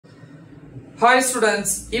Hi students,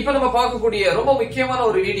 இப்போ நம்ம பார்க்கக்கூடிய ரொம்ப முக்கியமான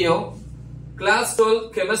ஒரு video Class 12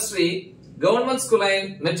 Chemistry Government School and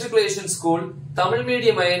Matriculation School Tamil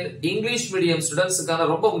Medium and English Medium ஸ்டூடண்ட்ஸ்க்கான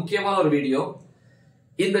ரொம்ப முக்கியமான ஒரு வீடியோ.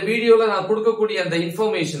 இந்த வீடியோல நான் கொடுக்கக்கூடிய அந்த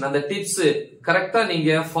இன்ஃபர்மேஷன் அந்த டிப்ஸ் கரெக்ட்டா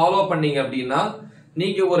நீங்க ஃபாலோ பண்ணீங்க அப்படினா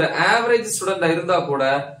நீங்க ஒரு ஆவரேஜ் ஸ்டூடண்டா இருந்தா கூட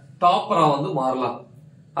டாப்பரா வந்து மாறலாம்.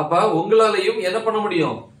 அப்ப உங்களாலயும் என்ன பண்ண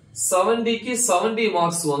முடியும்? 70 க்கு 70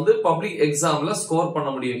 மார்க்ஸ் வந்து பப்ளிக் எக்ஸாம்ல ஸ்கோர் பண்ண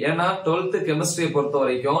முடியும். ஏன்னா 12th கெமிஸ்ட்ரியை பொறுத்த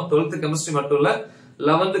வரைக்கும் 12th கெமிஸ்ட்ரி மட்டும் இல்ல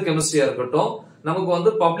 11th கெமிஸ்ட்ரியா இருக்கட்டும் நமக்கு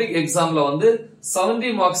வந்து பப்ளிக் எக்ஸாம்ல வந்து 70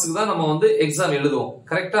 மார்க்ஸ்க்கு தான் நம்ம வந்து எக்ஸாம் எழுதுவோம்.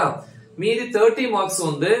 கரெக்ட்டா? மீதி 30 மார்க்ஸ்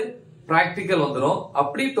வந்து பிராக்டிகல் வந்துரும்.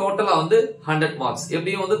 அப்படி டோட்டலா வந்து 100 மார்க்ஸ்.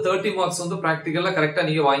 எப்படியும் வந்து 30 மார்க்ஸ் வந்து பிராக்டிகல்ல கரெக்ட்டா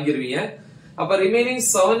நீங்க வாங்கிருவீங்க. அப்ப ரிமைனிங்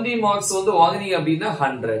 70 மார்க்ஸ் வந்து வாங்குனீங்க அப்படினா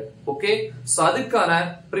 100. ஓகே? சோ அதுக்கான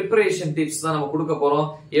பிரிப்பரேஷன் டிப்ஸ் தான் நம்ம கொடுக்க போறோம்.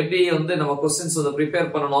 எப்படி வந்து நம்ம क्वेश्चंस வந்து prepare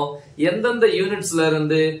பண்ணனும், எந்தெந்த யூனிட்ஸ்ல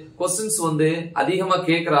இருந்து क्वेश्चंस வந்து அதிகமா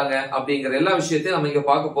கேக்குறாங்க அப்படிங்கற எல்லா விஷயத்தையும் நம்ம இங்க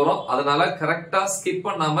பார்க்க போறோம். அதனால கரெக்ட்டா ஸ்கிப்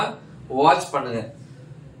பண்ணாம வாட்ச் பண்ணுங்க.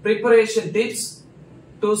 Preparation tips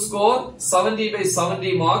to score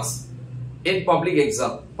 70/70 marks in public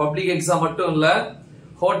exam. Public exam மட்டும் இல்ல,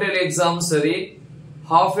 hotel exam சரி,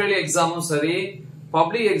 half yearly எக்ஸாமும் சரி,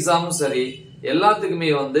 பப்ளிக் எக்ஸாமும் சரி, எல்லாத்துக்குமே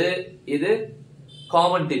வந்து இது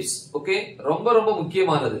காமன் டிப்ஸ். ஓகே, ரொம்ப ரொம்ப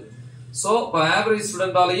முக்கியமானது. சோ ஆவரேஜ்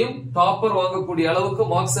ஸ்டூடெண்டாலையும் டாப்பர் வாங்கக்கூடிய அளவுக்கு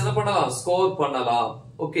மார்க்ஸ் என்ன பண்ணலாம், ஸ்கோர் பண்ணலாம்.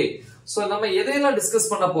 ஓகே, சோ நம்ம எதையெல்லாம்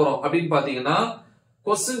டிஸ்கஸ் பண்ண போறோம் அப்படின்னு பாத்தீங்கன்னா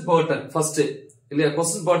क्वेश्चन பேட்டர்ன் ஃபர்ஸ்ட் இல்லையா?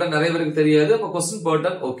 क्वेश्चन பேட்டர்ன் நிறைய பேருக்கு தெரியாது. அப்ப क्वेश्चन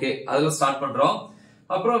பேட்டர்ன் ஓகே, அதெல்லாம் ஸ்டார்ட் பண்றோம்.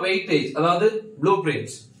 அப்புறம் வெயிட்டேஜ் அதாவது blue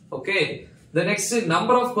print. Okay, the next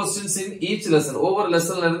number of questions in each lesson. ஒவ்வொரு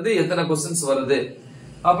லெசன்ல இருந்து எத்தனை क्वेश्चंस வருது.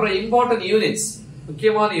 அப்புறம் இம்பார்ட்டன்ட் யூனிட்ஸ்,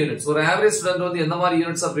 முக்கியமான யூனிட்ஸ். ஒரு ஆவரேஜ் ஸ்டூடண்ட் வந்து எந்த மாதிரி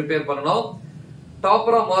யூனிட்ஸா ப்ரிப்பேர் பண்ணனும்,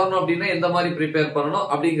 டாப்பரா மாறணும் அப்படினா எந்த மாதிரி ப்ரிப்பேர் பண்ணனும்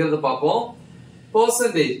அப்படிங்கறது பாப்போம்.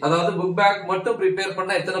 பெர்சன்டேஜ் அதாவது புக் பேக் மட்டும் ப்ரிப்பேர்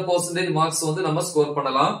பண்ணா எத்தனை பெர்சன்டேஜ் மார்க்ஸ் வந்து நம்ம ஸ்கோர்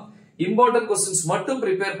பண்ணலாம், இம்பார்ட்டன்ட் क्वेश्चंस மட்டும்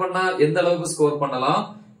ப்ரிப்பேர் பண்ணா எந்த அளவுக்கு ஸ்கோர் பண்ணலாம்,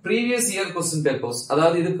 previous year question papers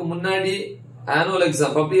அதாவது இதுக்கு முன்னாடி annual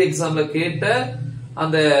exam பப்ளிக் எக்ஸாம்ல கேட்ட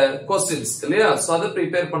அந்த क्वेश्चंस இல்லையா? சோ அத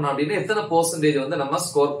ப்ரிப்பேர் பண்ண அப்படினா எத்தனை பெர்சன்டேஜ் வந்து நம்ம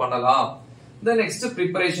ஸ்கோர் பண்ணலாம். the next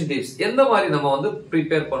preparation tips, எந்த மாதிரி நம்ம வந்து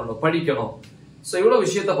ப்ரிப்பேர் பண்ணனும், படிக்கணும். சோ இவ்வளவு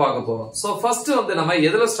விஷயத்தை பார்க்க போறோம். சோ ஃபர்ஸ்ட் வந்து நம்ம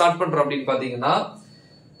எதுல ஸ்டார்ட் பண்றோம் அப்படின்னு பாத்தீங்கன்னா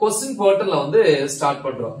क्वेश्चन பேட்டர்ன்ல வந்து ஸ்டார்ட்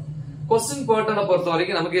பண்றோம். क्वेश्चन பேட்டர்னை பொறுத்த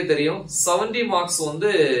வரைக்கும் நமக்கே தெரியும் 70 மார்க்ஸ் வந்து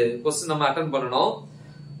क्वेश्चन நம்ம அட்டெண்ட் பண்ணனும்.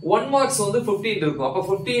 1 மார்க்ஸ் வந்து 15 இருக்கும். அப்ப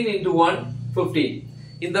 15 into 1 15.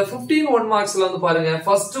 இந்த 15 1 மார்க்ஸ்ல வந்து பாருங்க,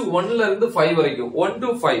 ஃபர்ஸ்ட் 1 ல இருந்து 5 வரைக்கும் 1 to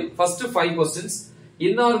 5 ஃபர்ஸ்ட் 5 क्वेश्चंस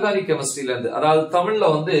இன்ஆர்கானிக் கெமிஸ்ட்ரியில இருந்து, அதாவது தமிழ்ல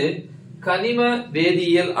வந்து கனிம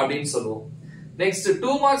வேதியியல் அப்படின்னு சொல்லுவோம். நெக்ஸ்ட்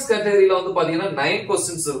 2 மார்க்ஸ் கேட்டகரியில வந்து பாத்தீங்கன்னா 9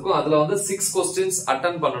 क्वेश्चंस இருக்கும். அதுல வந்து 6 क्वेश्चंस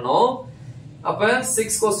அட்டெண்ட் பண்ணனும். அப்ப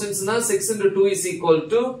 6 क्वेश्चंsனா 6 into 2 is equal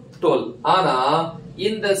to 12. ஆனா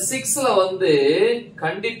இந்த 6ல வந்து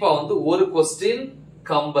கண்டிப்பா வந்து ஒரு क्वेश्चन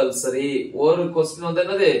கம்பல்சரி, ஒரு क्वेश्चन வந்து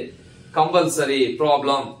என்னது கம்பல்சரி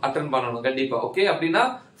ப்ராப்ளம் அட்டெண்ட் பண்ணனும் கண்டிப்பா. ஓகே, அப்படினா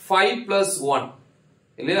 5 plus 1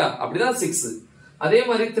 இல்லையா? அப்படிதான் 6. அதே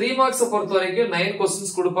மாதிரி 3 மார்க்ஸ் பொறுத்த வரைக்கும் 9 क्वेश्चंस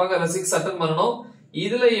கொடுப்பாங்க, அதுல 6 அட்டெண்ட் பண்ணனும்.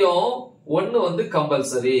 இதுலயும் 1 வந்து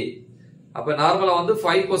கம்பல்சரி. அப்ப நார்மலா வந்து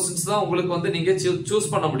 5 क्वेश्चंस தான் உங்களுக்கு வந்து நீங்க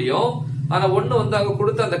சூஸ் பண்ண முடியும். ஆனா 1 வந்து அங்க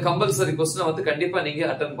கொடுத்த அந்த கம்பல்சரி क्वेश्चन வந்து கண்டிப்பா நீங்க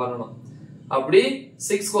அட்டெண்ட் பண்ணனும். அப்படி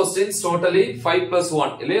 6 क्वेश्चंस டோட்டலி 5 plus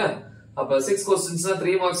 1 இல்லையா? அப்ப 6 क्वेश्चंsனா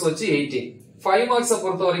 3 மார்க்ஸ் வச்சு 18. 5 மார்க்ஸ்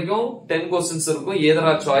பொறுத்த வரைக்கும் 10 क्वेश्चंस இருக்கும்,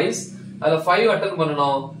 ஏதரா சாய்ஸ். அதுல 5 அட்டெண்ட்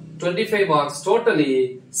பண்ணனும், 25 marks, totally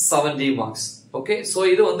 70 marks. Okay, so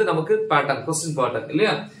இது வந்து நமக்கு பேட்டர்ன், क्वेश्चन பேட்டர்ன்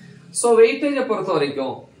இல்லையா? சோ வெயிட்டேஜ் பொறுத்த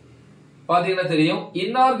வரைக்கும் பாத்தீங்கன்னா தெரியும்,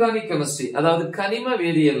 இன்ஆர்கானிக் கெமிஸ்ட்ரி அதாவது கனிம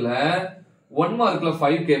வேதியியல்ல 1 மார்க்ல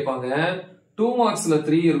 5 கேட்பாங்க, 2 மார்க்ஸ்ல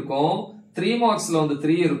 3 இருக்கும், 3 மார்க்ஸ்ல வந்து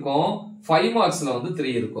 3 இருக்கும், 5 மார்க்ஸ்ல வந்து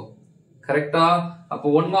 3 இருக்கும். கரெக்ட்டா? அப்ப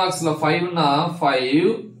 1 மார்க்ஸ்ல 5 னா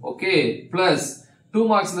 5, ஓகே, பிளஸ் 2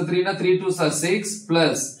 மார்க்ஸ்ல 3 னா 3 2s are 6,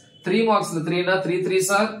 பிளஸ் 3 மார்க்ஸ்ல 3 னா 3 3s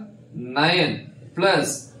are 9,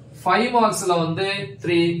 பிளஸ் 5 மார்க்ஸ்ல வந்து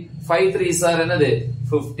 3 5 3s are என்னது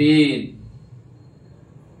 15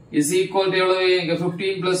 is equal to எவ்வளவு? இங்க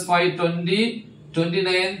 15 plus 5 20,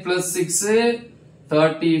 29 plus 6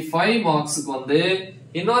 35 மார்க்ஸ்க்கு வந்து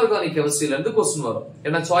இன்ஆர்கானிக் கெமிஸ்ட்ரியில இருந்து क्वेश्चन வரும்.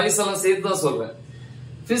 என்ன சாய்ஸ் எல்லாம் சேர்த்து தான் சொல்றேன்.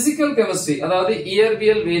 பிசிக்கல் கெமிஸ்ட்ரி அதாவது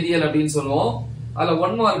இயற்பியல் வேதியியல் அப்படின்னு சொல்லுவோம். அதுல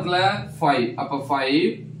 1 மார்க்ல 5, அப்ப 5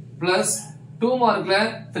 பிளஸ் 2 மார்க்ல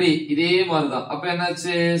 3, இதே மாதிரி தான். அப்ப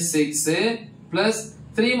என்னாச்சு 6 பிளஸ்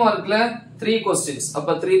 3 மார்க்ல 3 क्वेश्चंस, அப்ப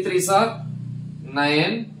 3 3s are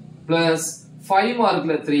 9 பிளஸ் 5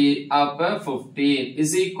 மார்க்ல 3, அப்ப 15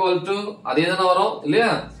 is equal to அதே தான வரும்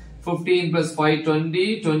இல்லையா? 15 plus 5 20,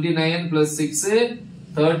 29 plus 6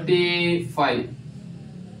 35.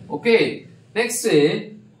 Okay, next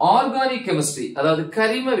organic chemistry அதாவது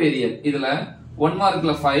கரிம வேதியியல். இதுல 1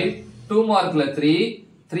 மார்க்ல 5, 2 மார்க்ல 3,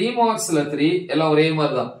 3 மார்க்ஸ்ல 3 எல்லாம் ஒரே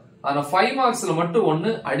மாதிரி தான். ஆனா 5 மார்க்ஸ்ல மட்டும்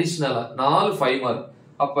 1 அடிஷனலா 4 5 மார்க்.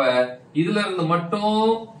 அப்ப இதுல இருந்து மட்டும்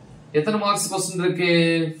எத்தனை மார்க்ஸ் क्वेश्चन இருக்கு?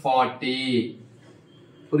 40.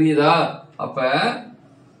 புரியுதா? அப்ப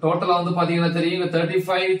டோட்டலா வந்து பாத்தீங்கன்னா தெரியும்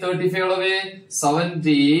 35 35 எவ்வளவு?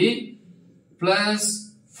 70 பிளஸ்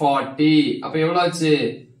 40. அப்ப எவ்வளவு ஆச்சு?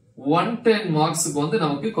 110 மார்க்ஸ்க்கு வந்து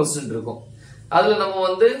நமக்கு क्वेश्चन இருக்கும். அதுல நம்ம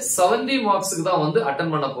வந்து 70 மார்க்ஸ்க்கு தான் வந்து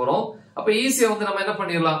அட்டெண்ட் பண்ண போறோம். அப்ப ஈஸியா வந்து நம்ம என்ன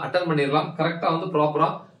பண்ணிரலாம்? அட்டெண்ட் பண்ணிரலாம். கரெக்ட்டா வந்து ப்ராப்பரா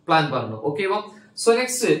பிளான் பண்ணணும். ஓகேவா? சோ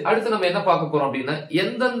நெக்ஸ்ட் அடுத்து நம்ம என்ன பார்க்க போறோம் அப்படின்னா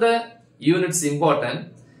எந்தெந்த யூனிட்ஸ் இம்பார்ட்டன்ட்,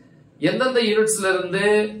 எந்தெந்த யூனிட்ஸ்ல இருந்து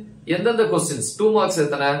எந்தெந்த क्वेश्चंस 2 மார்க்ஸ்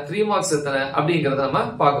எத்தனை, 3 மார்க்ஸ் எத்தனை அப்படிங்கறத நம்ம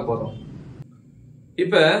பார்க்க போறோம்.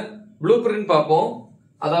 இப்ப ப்ளூ பிரிண்ட் பாப்போம்.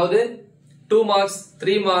 அதாவது 2 மார்க்ஸ்,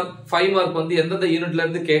 3 மார்க், 5 மார்க் வந்து எந்தெந்த யூனிட்ல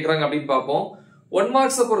இருந்து கேக்குறாங்க அப்படின்னு பாப்போம். 1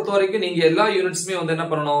 மார்க்ஸ் பொறுத்த வரைக்கும் நீங்க எல்லா யூனிட்ஸ்மே வந்து என்ன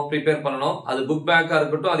பண்ணணும்? ப்ரிப்பேர் பண்ணணும். அது புக் பேக்கா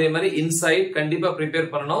இருக்கட்டும், அதே மாதிரி இன்சைட் கண்டிப்பா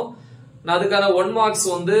ப்ரிப்பேர் பண்ணணும். நான் அதுக்கான 1 மார்க்ஸ்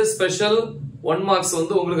வந்து ஸ்பெஷல் 1 மார்க்ஸ்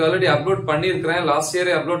வந்து உங்களுக்கு ஆல்ரெடி அப்லோட் பண்ணிருக்கிறேன். லாஸ்ட்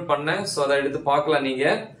இயரே அப்லோட் பண்ணேன். சோ அதை எடுத்து பார்க்கலாம் நீங்க.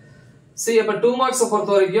 சரி, அப்ப 2 மார்க்ஸ்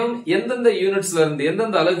பொறுத்த வரைக்கும் எந்தெந்த யூனிட்ஸ்ல இருந்து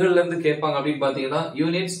எந்தெந்த அலகுகள்ல இருந்து கேட்பாங்க அப்படின்னு பாத்தீங்கன்னா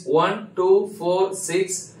யூனிட்ஸ் 1 2 4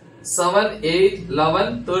 6 7 8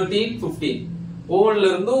 11 13 15 ஒவ்வொன்றுல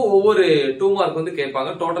இருந்தும் ஒவ்வொரு 2 மார்க் வந்து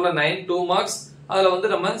கேட்பாங்க. டோட்டலா 9 2 மார்க்ஸ். அதுல வந்து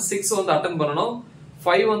நம்ம 6 வந்து அட்டெண்ட் பண்ணணும்.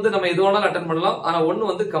 5 வந்து நம்ம எது வேணாலும் அட்டெண்ட் பண்ணலாம். ஆனா 1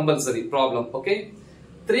 வந்து கம்பல்சரி ப்ராப்ளம். ஓகே.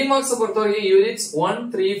 3 மார்க்ஸ் பொறுத்த வரைக்கும் யூனிட்ஸ் 1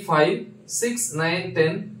 3 5 6 9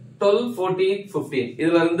 10 12 14 15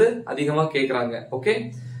 இதுல இருந்து அதிகமா கேக்குறாங்க. ஓகே.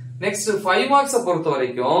 நெக்ஸ்ட் 5 மார்க்ஸ் பொறுத்த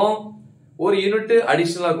வரைக்கும் ஒரு யூனிட்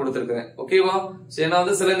அடிஷனலா கொடுத்திருக்கேன். ஓகேவா? ஏன்னா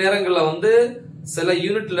வந்து சில நேரங்கள்ல வந்து சில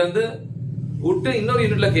யூனிட்ல இருந்து விட்டு இன்னொரு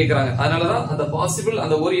யூனிட்ல கேக்குறாங்க. அதனாலதான் அந்த பாசிபிள்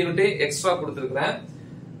அந்த ஒரு யூனிட்டே எக்ஸ்ட்ரா கொடுத்திருக்கிறேன்.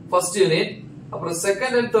 First unit. அப்புறம்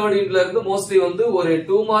செகண்ட் அண்ட் தேர்ட் யூனிட்ல இருந்து மோஸ்ட்லி வந்து ஒரு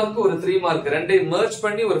 2 மார்க் ஒரு 3 மார்க் ரெண்டையும் மெர்ஜ்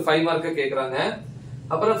பண்ணி ஒரு 5 மார்க் கேக்குறாங்க.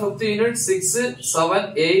 அப்புறம் 5th யூனிட் 6 7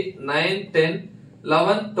 8 9 10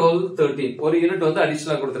 11 12 13 ஒரு யூனிட் வந்து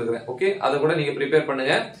அடிஷனலா கொடுத்திருக்கேன். ஓகே, அத கூட நீங்க ப்ரிப்பேர்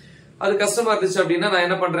பண்ணுங்க. அது கஷ்டமா இருந்துச்சு அப்படின்னா நான்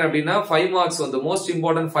என்ன பண்றேன் அப்படின்னா 5 மார்க்ஸ் வந்து மோஸ்ட்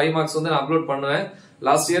இம்பார்ட்டன்ட் 5 மார்க்ஸ் வந்து நான் அப்லோட் பண்ணுவேன்.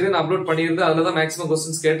 லாஸ்ட் இயர் நான் அப்லோட் பண்ணியிருந்தேன். அதுல தான் மேக்ஸிமம்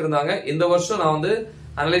क्वेश्चंस கேட்டிருந்தாங்க. இந்த வருஷம் நான் வந்து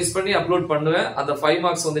அனலைஸ் பண்ணி அப்லோட் பண்ணுவேன். அந்த 5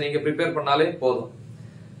 மார்க்ஸ் வந்து நீங்க ப்ரிப்பேர் பண்ணாலே போதும்.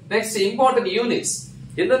 Next important units.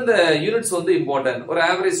 எந்தெந்த யூனிட்ஸ் வந்து இம்பார்ட்டன்ட் ஒரு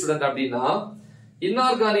ஆவரேஜ் ஸ்டூடண்ட் அப்படின்னா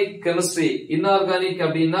இன்ஆர்கானிக் கெமிஸ்ட்ரி. இன்ஆர்கானிக்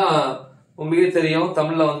அப்படின்னா உங்களுக்கே தெரியும்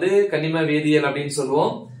தமிழ்ல வந்து கனிம வேதியியல் அப்படின்னு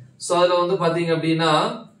சொல்லுவோம். சோ அதுல வந்து பாத்தீங்க அப்படின்னா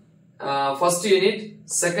ஃபர்ஸ்ட் யூனிட்,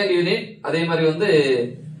 செகண்ட் யூனிட், அதே மாதிரி வந்து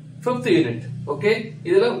 5th யூனிட். ஓகே,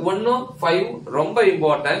 இதுல 1 5 ரொம்ப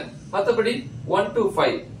இம்பார்ட்டன்ட். மத்தபடி 1 to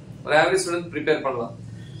 5 ஒரு ஆவரேஜ் ஸ்டூடண்ட் ப்ரிப்பேர் பண்ணலாம்.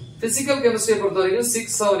 பிசிக்கல் கெமிஸ்ட்ரியை பொறுத்த வரைக்கும்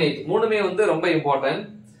 6 7 8 மூணுமே வந்து ரொம்ப இம்பார்ட்டன்ட்.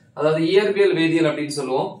 அதாவது இயற்பியல் வேதியியல் அப்படின்னு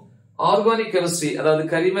சொல்லுவோம். ஆர்கானிக் கெமிஸ்ட்ரி அதாவது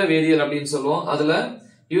கரிம வேதியியல் அப்படின்னு சொல்லுவோம். அதுல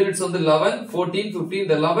யூனிட்ஸ் வந்து 11 14 15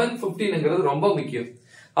 இந்த 11 15ங்கிறது ரொம்ப முக்கியம்.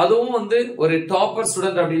 அதுவும் வந்து ஒரு டாப்பர்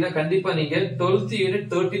ஸ்டூடண்ட் அப்படின்னா கண்டிப்பா நீங்க 12th யூனிட்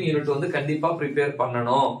 13 யூனிட் வந்து கண்டிப்பா ப்ரிப்பேர்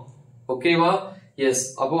பண்ணணும். ஓகேவா? எஸ்.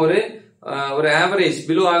 அப்போ ஒரு ஆவரேஜ்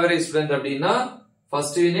பிலோ ஆவரேஜ் ஸ்டூடண்ட் அப்படின்னா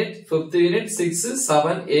first unit 5th unit 6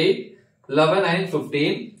 7 8 11 and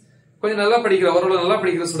 15 கொஞ்சம் நல்லா படிக்கிற ஓரளவு நல்லா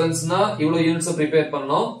படிக்கிற ஸ்டூடண்ட்ஸ்னா இவ்வளவு யூனிட்ஸ் ப்ரிப்பேர்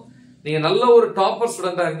பண்ணணும். நீங்க நல்ல ஒரு டாப்பர்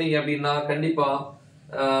ஸ்டூடெண்டா இருந்தீங்க அப்படின்னா கண்டிப்பா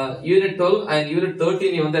யூனிட் 12 and யூனிட்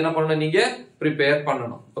 13 வந்து என்ன பண்ணணும்? நீங்க ப்ரிப்பேர்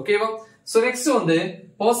பண்ணணும். ஓகேவா? சோ நெக்ஸ்ட் வந்து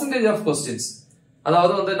பெர்சன்டேஜ் ஆஃப் क्वेश्चंस.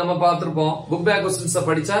 அதாவது வந்து நம்ம பார்த்திருப்போம் புக் பேக் क्वेश्चंस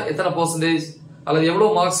படிச்சா எத்தனை பெர்சன்டேஜ் அல்லது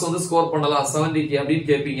எவ்வளவு மார்க்ஸ் வந்து ஸ்கோர் பண்ணலாம் 70க்கு அப்படின்னு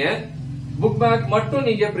கேப்பீங்க. புக் பேக் மட்டும்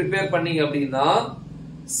நீங்க ப்ரிப்பேர் பண்ணீங்க அப்படின்னா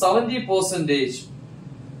 70%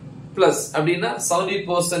 பிளஸ் அப்படின்னா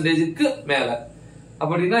 70%க்கு மேல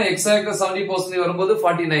அப்படின்னா எக்ஸாக்ட்டா 70% வரும்போது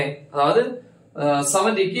 49 அதாவது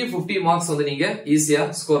 70க்கு 50 மார்க்ஸ் வந்து நீங்க ஈஸியா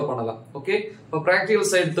ஸ்கோர் பண்ணலாம். ஓகே, இப்ப பிராக்டிகல்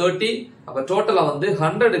சைடு 30 அப்ப டோட்டலா வந்து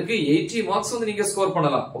 100க்கு 80 மார்க்ஸ் வந்து நீங்க ஸ்கோர்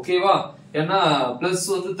பண்ணலாம். ஓகேவா? ஏன்னா பிளஸ்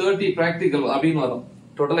வந்து 30 பிராக்டிகல் அப்படின்னு வரும்.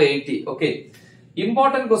 டோட்டலா 80. ஓகே,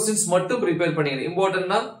 இம்பார்ட்டன்ட் क्वेश्चंस மட்டும் ப்ரிப்பேர் பண்ணீங்க.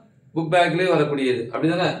 இம்பார்ட்டன்ட்னா புக் பேக்லயே வரக்கூடியது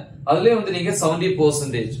அப்படிதானே? அதுலயே வந்து நீங்க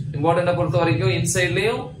 70% இம்பார்ட்டன்ட்ட பொறுத்த வரைக்கும்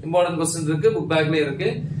இன்சைட்லயும் இம்பார்ட்டன்ட் क्वेश्चंस இருக்கு, புக் பேக்லயே இருக்கு.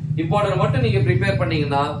 இம்பார்ட்டன்ட் மட்டும் நீங்க ப்ரிப்பேர்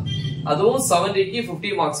பண்ணீங்கன்னா அதுவும் 70க்கு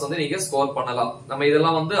 50 மார்க்ஸ் வந்து நீங்க ஸ்கோர் பண்ணலாம். நம்ம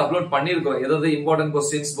இதெல்லாம் வந்து அப்லோட் பண்ணிருக்கோம். எதாவது இம்பார்ட்டன்ட்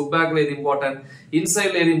क्वेश्चंस புக் பேக்ல எது இம்பார்ட்டன்ட்,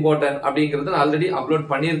 இன்சைட்ல எது இம்பார்ட்டன்ட் அப்படிங்கறது ஆல்ரெடி அப்லோட்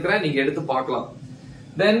பண்ணிருக்கிறேன். நீங்க எடுத்து பார்க்கலாம்.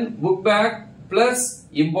 தென் book back plus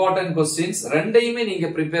important questions ரெண்டையுமே நீங்க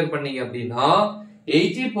ப்ரிப்பேர் பண்ணீங்க அப்படின்னா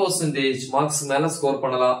 80% மார்க்ஸ் மேல ஸ்கோர்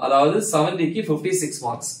பண்ணலாம். அதாவது 70க்கு 56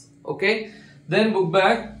 மார்க்ஸ். ஓகே, தென் book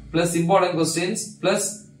back plus important questions plus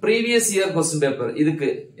previous year question paper இதுக்கு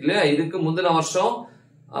இல்ல இதுக்கு முந்தின வருஷம்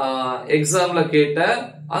எக்ஸாம்ல கேட்ட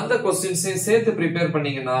அந்த கொஸ்டின்ஸ் சேர்த்து ப்ரிப்பேர்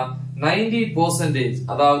பண்ணீங்கன்னா 90%,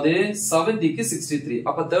 அதாவது 70க்கு 63.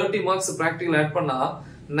 அப்ப 30 மார்க்ஸ் பிராக்டிகல் ஆட் பண்ணா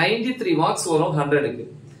 93 மார்க்ஸ் வரும் 100க்கு.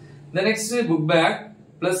 The next book bag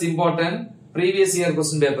plus important previous year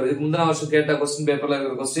question paper, இதுக்கு முந்தின வருஷம் கேட்ட question paperல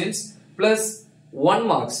இருக்கிற questions plus 1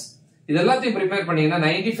 marks. இதெல்லாத்தையும் prepare பண்ணீங்கன்னா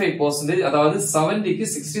 95%, அதாவது 70க்கு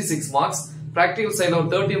 66 மார்க்ஸ். பிராக்டிகல் சைடுல ஒரு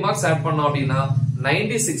 30 மார்க்ஸ் ஆட் பண்ணோம் அப்படின்னா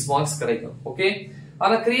 96 மார்க்ஸ் கிடைக்கும். ஓகே,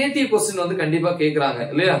 ஆனா கிரியேட்டிவ் கொஸ்டின் வந்து கண்டிப்பா கேக்குறாங்க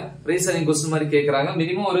இல்லையா? ரீசனிங் கொஸ்டின் மாதிரி கேக்குறாங்க.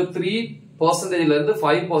 மினிமம் ஒரு 3%ல இருந்து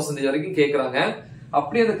 5% வரைக்கும் கேக்குறாங்க.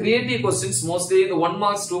 அப்படி அந்த கிரியேட்டிவ் கொஸ்டின்ஸ் மோஸ்ட்லி இந்த 1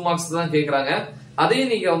 மார்க்ஸ் 2 மார்க்ஸ் தான் கேக்குறாங்க.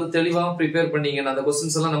 அதையும் நீங்க வந்து தெளிவா ப்ரிப்பேர் பண்ணீங்கன்னா அந்த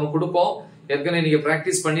கொஸ்டின்ஸ் எல்லாம் நம்ம கொடுப்போம். ஏற்கனவே நீங்க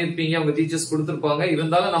பிராக்டிஸ் பண்ணிருப்பீங்க, உங்க டீச்சர்ஸ் கொடுத்திருப்பாங்க.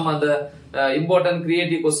 இருந்தாலும் நம்ம அந்த இம்பார்ட்டன்ட்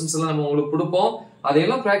கிரியேட்டிவ் கொஸ்டின்ஸ் எல்லாம் நம்ம உங்களுக்கு கொடுப்போம்.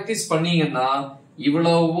 அதையெல்லாம் பிராக்டிஸ் பண்ணீங்கன்னா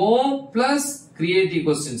இவ்வளவும் பிளஸ் கிரியேட்டிவ்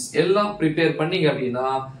கொஸ்டின்ஸ் எல்லாம் ப்ரிப்பேர் பண்ணீங்க அப்படின்னா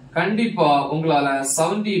கண்டிப்பா உங்களால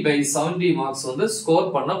 70/70 மார்க்ஸ் வந்து ஸ்கோர்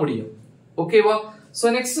பண்ண முடியும். ஓகேவா? சோ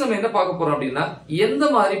நெக்ஸ்ட் நம்ம என்ன பார்க்க போறோம் அப்படின்னா எந்த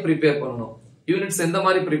மாதிரி ப்ரிப்பேர் பண்ணணும், யூனிட்ஸ் எந்த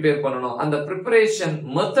மாதிரி ப்ரிப்பேர் பண்ணணும், அந்த ப்ரிப்பரேஷன்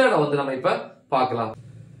மெத்தட வந்து நம்ம இப்ப பார்க்கலாம்.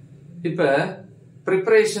 இப்ப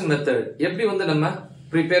ப்ரிப்பரேஷன் மெத்தட் எப்படி வந்து நம்ம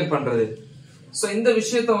ப்ரிப்பேர் பண்றது? சோ இந்த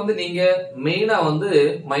விஷயத்தை வந்து நீங்க மெயினா வந்து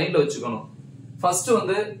மைண்ட்ல வச்சுக்கணும். ஃபர்ஸ்ட்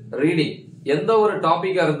வந்து ரீடிங். எந்த ஒரு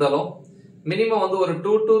டாபிக்கா இருந்தாலும் மினிமம் வந்து ஒரு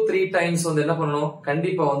 2 to 3 டைம்ஸ் வந்து என்ன பண்ணணும்,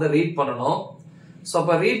 கண்டிப்பா வந்து ரீட் பண்ணணும். சோ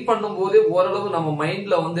அப்ப ரீட் பண்ணும்போது ஓரளவு நம்ம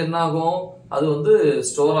மைண்ட்ல வந்து என்ன ஆகும், அது வந்து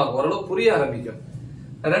ஸ்டோர் ஆகும், ஓரளவு புரிய ஆரம்பிக்கும்.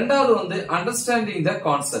 ரெண்டாவது வந்து அண்டர்ஸ்டாண்டிங் த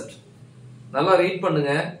கான்செப்ட். நல்லா ரீட்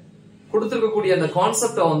பண்ணுங்க, கொடுத்திருக்கக்கூடிய அந்த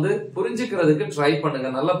கான்செப்ட வந்து புரிஞ்சுக்கிறதுக்கு ட்ரை பண்ணுங்க,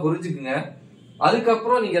 நல்லா புரிஞ்சுக்குங்க.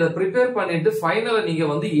 அதுக்கப்புறம் நீங்க அதை ப்ரிப்பேர் பண்ணிட்டு ஃபைனலா நீங்க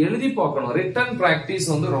வந்து எழுதி பார்க்கணும். ரிட்டன்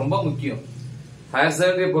பிராக்டிஸ் வந்து ரொம்ப முக்கியம். ஹையர்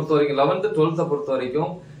செகண்டரியை பொறுத்த வரைக்கும் 11th 12th பொறுத்த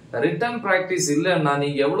வரைக்கும் ரிட்டன் பிராக்டிஸ் இல்லைன்னா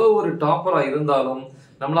நீங்க எவ்வளவு ஒரு டாப்பரா இருந்தாலும்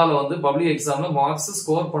நம்மளால வந்து பப்ளிக் எக்ஸாம்ல மார்க்ஸ்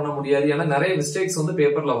ஸ்கோர் பண்ண முடியாது. ஏன்னா நிறைய மிஸ்டேக்ஸ் வந்து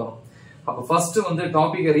பேப்பர்ல வரும். அப்ப ஃபர்ஸ்ட் வந்து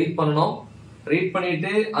டாபிக்கை ரீட் பண்ணணும். ரீட்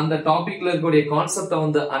பண்ணிட்டு அந்த டாபிக்ல இருக்கக்கூடிய கான்செப்டை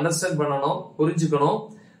வந்து அண்டர்ஸ்டாண்ட் பண்ணணும், புரிஞ்சுக்கணும்.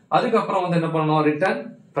 அதுக்கப்புறம் வந்து என்ன பண்ணணும், ரிட்டன்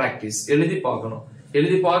பிராக்டிஸ் எழுதி பார்க்கணும்.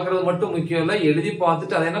 எழுதி பார்க்கறது மட்டும் முக்கியம் இல்ல, எழுதி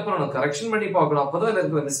பார்த்துட்டு அதை என்ன பண்ணணும், கரெக்ஷன் பண்ணி பார்க்கணும். அப்பதான்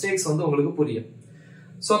இருக்கிற மிஸ்டேக்ஸ் வந்து உங்களுக்கு புரியும்.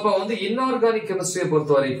 சோ அப்ப வந்து இன்ஆர்கானிக் கெமிஸ்ட்ரியை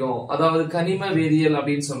பொறுத்த வரைக்கும், அதாவது கனிம வேதியியல்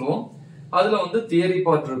அப்படின்னு சொல்லுவோம். அதுல வந்து தியரி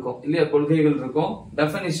பார்ட் இருக்கும் இல்லையா, கொள்கைகள் இருக்கும்,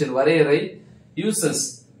 டெஃபினிஷன் வரையறை, யூசஸ்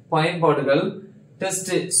பயன்பாடுகள்,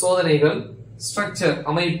 டெஸ்ட் சோதனைகள், ஸ்ட்ரக்சர்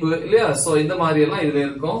அமைப்பு இல்லையா. சோ இந்த மாதிரி எல்லாம் இதுல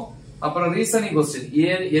இருக்கும். அப்புறம் ரீசனிங் கொஸ்டின்,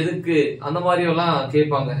 ஏன் எதுக்கு அந்த மாதிரி எல்லாம்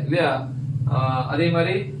கேட்பாங்க இல்லையா. அதே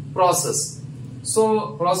மாதிரி ப்ராசஸ். சோ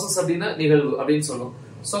ப்ராசஸ் அப்படின்னா நிகழ்வு அப்படின்னு சொல்லுவோம்.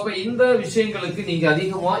 சோ அப்ப இந்த விஷயங்களுக்கு நீங்க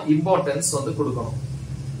அதிகமா இம்பார்ட்டன்ஸ் வந்து கொடுக்கணும்.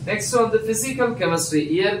 நெக்ஸ்ட் வந்து பிசிக்கல் கெமிஸ்ட்ரி,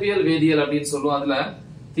 இயற்பியல் வேதியியல் அப்படின்னு சொல்லுவோம். அதுல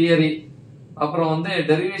தியரி, அப்புறம் வந்து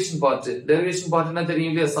டெரிவேஷன் பார்ட். டெரிவேஷன் பார்ட்னா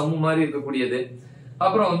தெரியும் இல்லையா, சம் மாதிரி இருக்கக்கூடியது.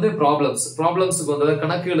 அப்புறம் வந்து ப்ராப்ளம்ஸ்க்கு வந்து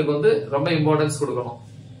கணக்குகளுக்கு வந்து ரொம்ப இம்பார்ட்டன்ஸ் கொடுக்கணும்.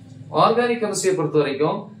 ஆர்கானிக் கெமிஸ்ட்ரியை பொறுத்த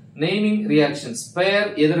வரைக்கும் நெய்மிங் ரியாக்ஷன்ஸ், பெயர்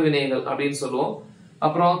எதிர்வினைகள் அப்படின்னு சொல்லுவோம்.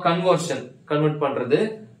 அப்புறம் கன்வெர்ட் பண்றது,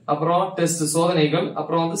 அப்புறம் டெஸ்ட் சோதனைகள்,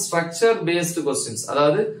 அப்புறம் வந்து ஸ்ட்ரக்சர் பேஸ்டு கொஸ்டின்ஸ்,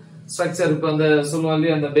 அதாவது ஸ்ட்ரக்சர் இப்ப அந்த சொல்லுவோம்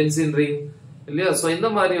இல்லையா, அந்த பென்சின் ரிங் இல்லையா. சோ இந்த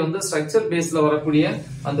மாதிரி வந்து ஸ்ட்ரக்சர் பேஸ்ல வரக்கூடிய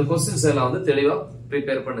அந்த கொஸ்டின்ஸ் எல்லாம் வந்து தெளிவா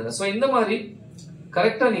ப்ரிப்பேர் பண்ணுங்க. சோ இந்த மாதிரி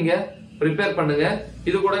கரெக்டா நீங்க ப்ரிப்பேர் பண்ணுங்க.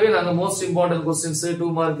 இது கூடவே நாங்க most important questions 2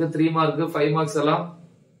 mark 3 mark 5 marks எல்லாம்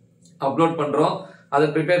அப்லோட் பண்றோம். அதை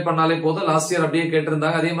ப்ரிப்பேர் பண்ணாலே போதும். லாஸ்ட் இயர் அப்படியே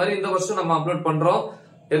கேட்டிருந்தாங்க, அதே மாதிரி இந்த வருஷம் நம்ம அப்லோட் பண்றோம்.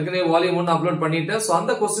 ஏற்கனவே வால்யூம் 1 அப்லோட் பண்ணிட்டேன். சோ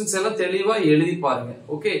அந்த கொஸ்டின்ஸ் எல்லாம் தெளிவா எழுதி பாருங்க.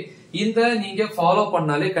 ஓகே, இந்த நீங்க ஃபாலோ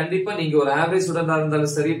பண்ணாலே கண்டிப்பா நீங்க ஒரு ஆவரேஜ் ஸ்டூடெண்டா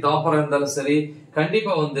இருந்தாலும் சரி, டாப்பரா இருந்தாலும் சரி,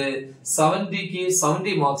 கண்டிப்பா வந்து 70க்கு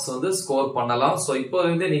 70 மார்க்ஸ் வந்து ஸ்கோர் பண்ணலாம். சோ இப்போ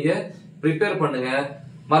இருந்தே நீங்க ப்ரிப்பேர் பண்ணுங்க.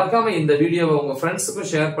 மறக்காம இந்த வீடியோவை உங்க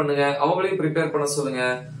ஃப்ரெண்ட்ஸுக்கும் ஷேர் பண்ணுங்க, அவங்களையும் ப்ரிப்பேர் பண்ண சொல்லுங்க.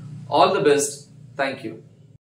 All the best. தேங்க்யூ.